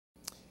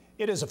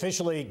It is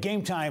officially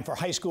game time for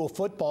high school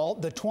football.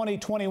 The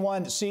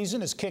 2021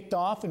 season is kicked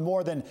off, and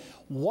more than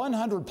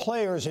 100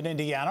 players in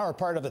Indiana are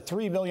part of a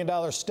 $3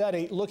 million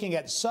study looking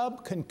at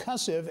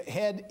subconcussive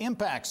head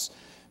impacts.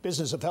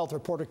 Business of Health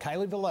reporter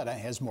Kylie Valletta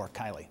has more.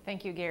 Kylie.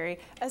 Thank you, Gary.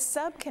 A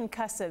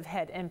subconcussive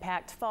head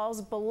impact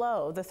falls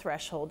below the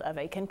threshold of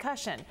a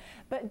concussion.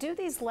 But do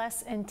these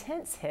less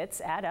intense hits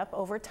add up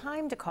over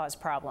time to cause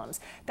problems?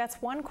 That's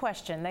one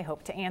question they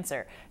hope to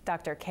answer.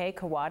 Dr. Keisuke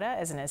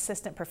Kawata is an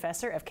assistant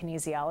professor of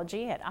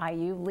kinesiology at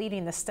IU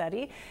leading the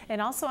study.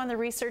 And also on the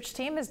research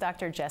team is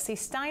Dr.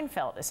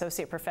 Steinfeldt,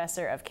 associate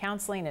professor of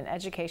counseling and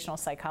educational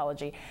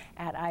psychology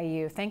at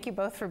IU. Thank you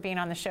both for being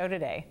on the show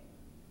today.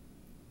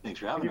 Thanks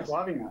for having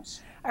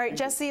us. All right,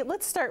 Jesse,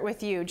 let's start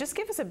with you. Just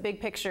give us a big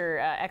picture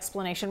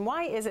explanation.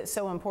 Why is it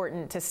so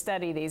important to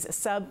study these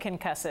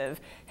subconcussive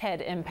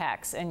head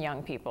impacts in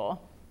young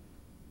people?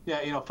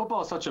 Yeah, you know,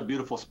 football is such a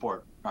beautiful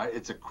sport, right?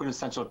 It's a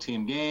quintessential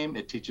team game.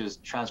 It teaches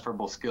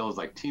transferable skills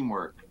like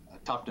teamwork,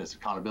 toughness,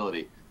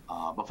 accountability.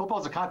 But football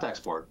is a contact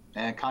sport,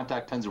 and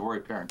contact tends to worry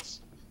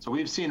parents. So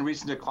we've seen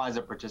recent declines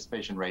in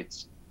participation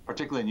rates,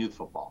 particularly in youth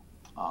football.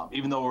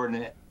 Even though we're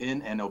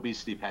in an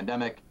obesity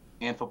pandemic,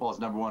 and football is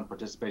 #1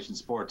 participation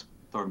sport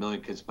for 1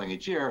 million kids playing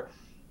each year,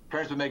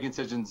 parents have been making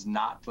decisions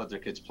not to let their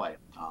kids play.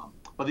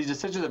 But these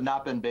decisions have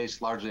not been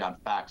based largely on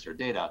facts or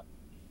data.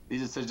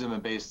 These decisions have been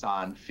based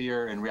on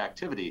fear and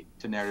reactivity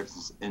to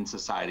narratives in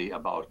society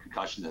about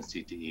concussions and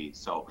CTE.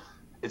 So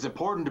it's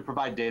important to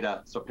provide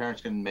data so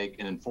parents can make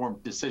an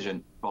informed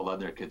decision about letting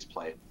their kids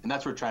play. And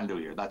that's what we're trying to do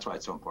here. That's why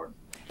it's so important.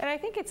 And I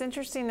think it's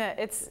interesting that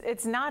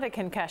it's not a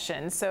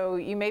concussion, so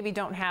you maybe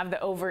don't have the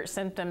overt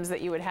symptoms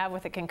that you would have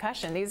with a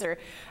concussion. These are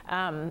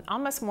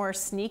almost more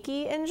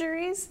sneaky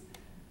injuries.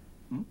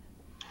 Mm-hmm.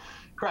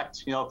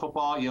 Correct. You know,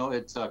 football, you know,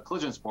 it's a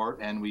collision sport,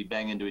 and we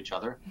bang into each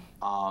other.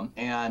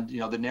 And, you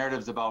know, the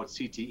narratives about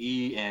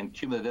CTE and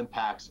cumulative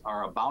impacts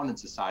are abound in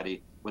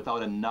society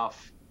without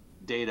enough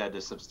data to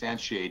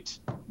substantiate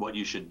what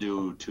you should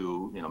do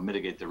to, you know,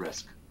 mitigate the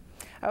risk.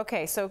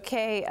 Okay, so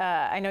Kay,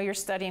 I know you're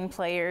studying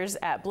players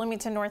at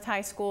Bloomington North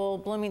High School,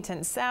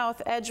 Bloomington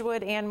South,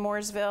 Edgewood, and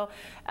Mooresville.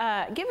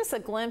 Give us a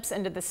glimpse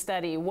into the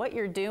study, what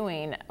you're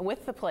doing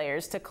with the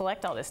players to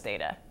collect all this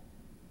data.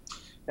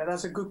 Yeah,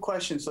 that's a good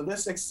question. So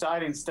this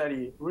exciting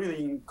study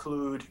really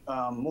include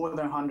more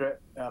than 100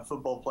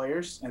 football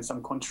players and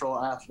some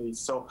control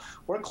athletes. So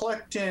we're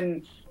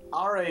collecting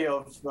array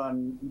of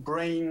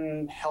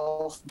brain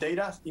health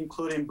data,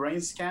 including brain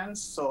scans,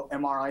 so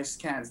MRI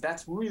scans.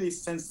 That's really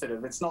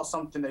sensitive. It's not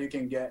something that you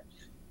can get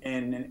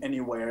in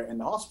anywhere in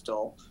the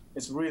hospital.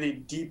 It's really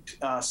deep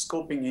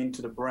scoping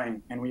into the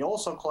brain. And we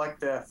also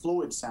collect the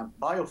fluid sample,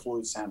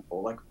 biofluid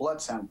sample, like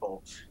blood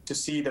sample, to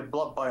see the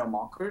blood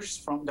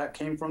biomarkers that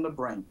came from the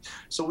brain.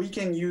 So we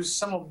can use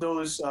some of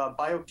those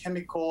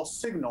biochemical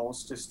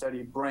signals to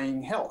study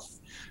brain health.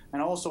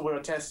 And also we're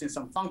testing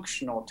some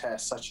functional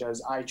tests such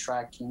as eye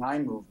tracking, eye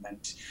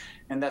movement.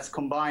 And that's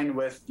combined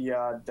with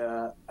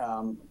the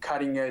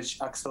cutting edge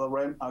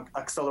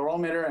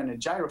accelerometer and a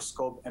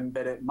gyroscope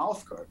embedded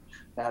mouth guard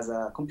that has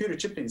a computer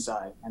chip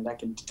inside, and that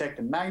can detect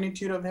the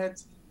magnitude of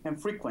hits and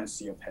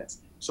frequency of hits.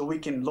 So we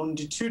can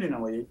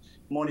longitudinally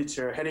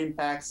monitor head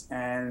impacts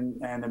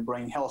and the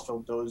brain health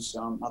of those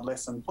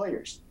adolescent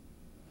players.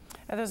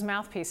 Those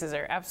mouthpieces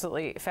are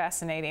absolutely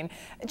fascinating.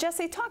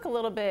 Jesse, talk a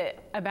little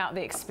bit about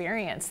the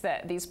experience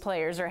that these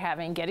players are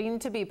having, getting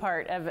to be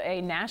part of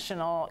a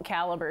national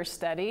caliber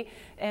study,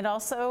 and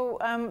also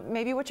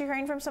maybe what you're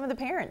hearing from some of the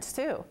parents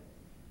too.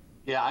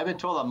 Yeah, I've been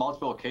told on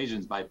multiple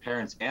occasions by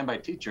parents and by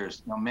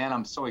teachers, you know, man,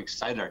 I'm so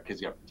excited our kids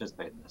got to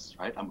participate in this,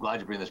 right? I'm glad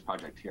you bring this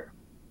project here.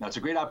 Now, it's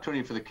a great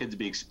opportunity for the kids to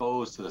be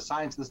exposed to the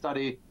science of the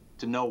study,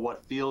 to know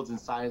what fields in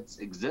science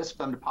exist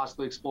for them to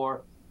possibly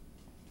explore.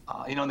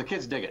 You know, and the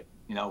kids dig it.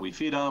 You know, we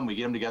feed them, we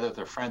get them together with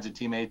their friends and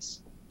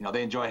teammates. You know,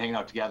 they enjoy hanging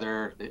out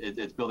together.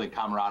 It's building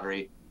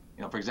camaraderie.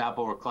 You know, for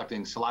example, we're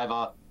collecting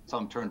saliva.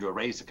 Some turn to a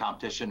race, a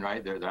competition,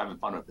 right? They're having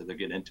fun with it. They're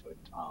getting into it.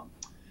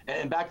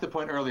 And back to the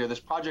point earlier, this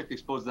project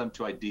exposes them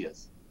to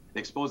ideas. It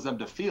exposes them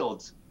to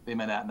fields they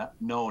may not have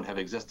known have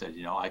existed.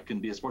 You know, I can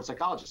be a sports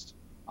psychologist.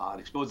 It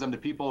exposes them to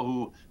people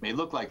who may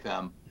look like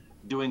them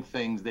doing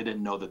things they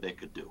didn't know that they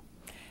could do.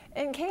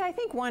 And Kay, I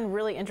think one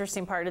really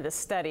interesting part of this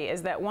study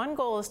is that one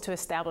goal is to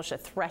establish a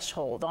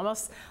threshold,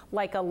 almost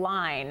like a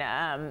line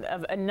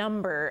of a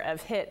number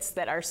of hits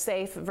that are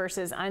safe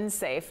versus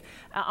unsafe,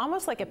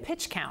 almost like a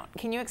pitch count.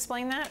 Can you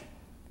explain that?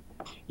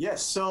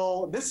 Yes,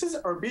 so this is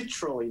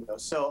arbitrary though.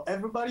 So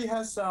everybody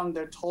has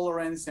their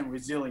tolerance and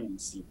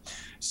resiliency.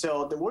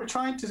 So we're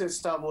trying to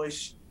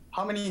establish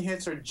how many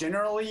hits are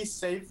generally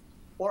safe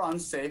or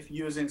unsafe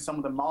using some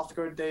of the mouth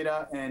guard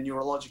data and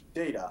neurologic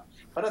data.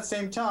 But at the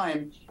same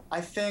time,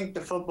 I think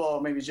the football,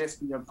 maybe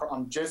Jesse,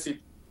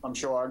 I'm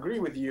sure I agree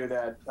with you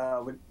that,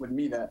 with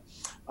me that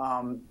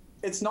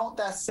it's not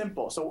that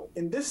simple. So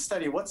in this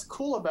study, what's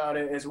cool about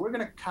it is we're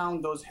gonna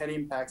count those head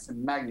impacts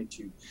in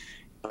magnitude.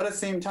 But at the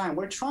same time,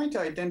 we're trying to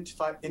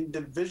identify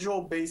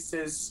individual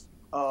basis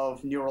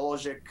of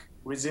neurologic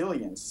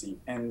resiliency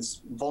and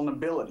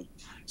vulnerability.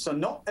 So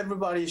not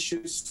everybody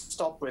should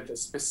stop with a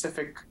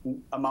specific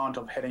amount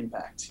of head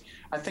impact.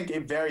 I think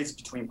it varies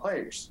between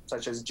players,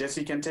 such as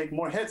Jesse can take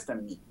more hits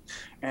than me.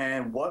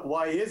 And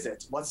why is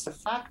it? What's the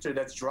factor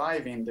that's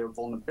driving their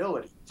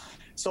vulnerability?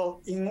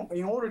 So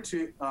in order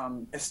to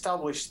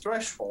establish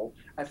threshold,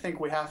 I think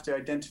we have to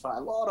identify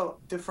a lot of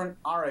different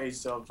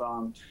arrays of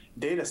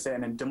data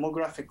set and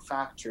demographic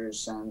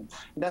factors. And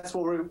that's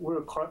what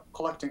we're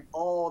collecting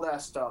all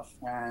that stuff.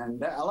 And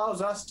that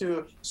allows us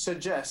to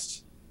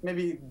suggest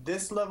maybe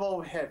this level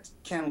of hit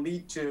can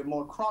lead to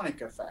more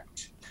chronic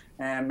effect.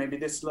 And maybe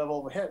this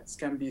level of hits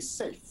can be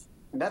safe.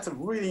 And that's a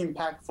really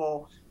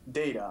impactful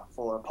data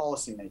for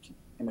policymaking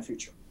in the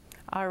future.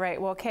 All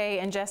right. Well, Kay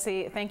and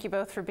Jesse, thank you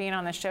both for being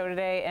on the show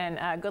today,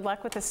 and good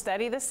luck with the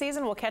study this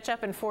season. We'll catch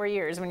up in 4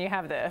 years when you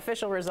have the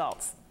official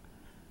results.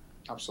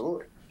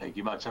 Absolutely. Thank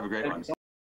you much. Have a great one.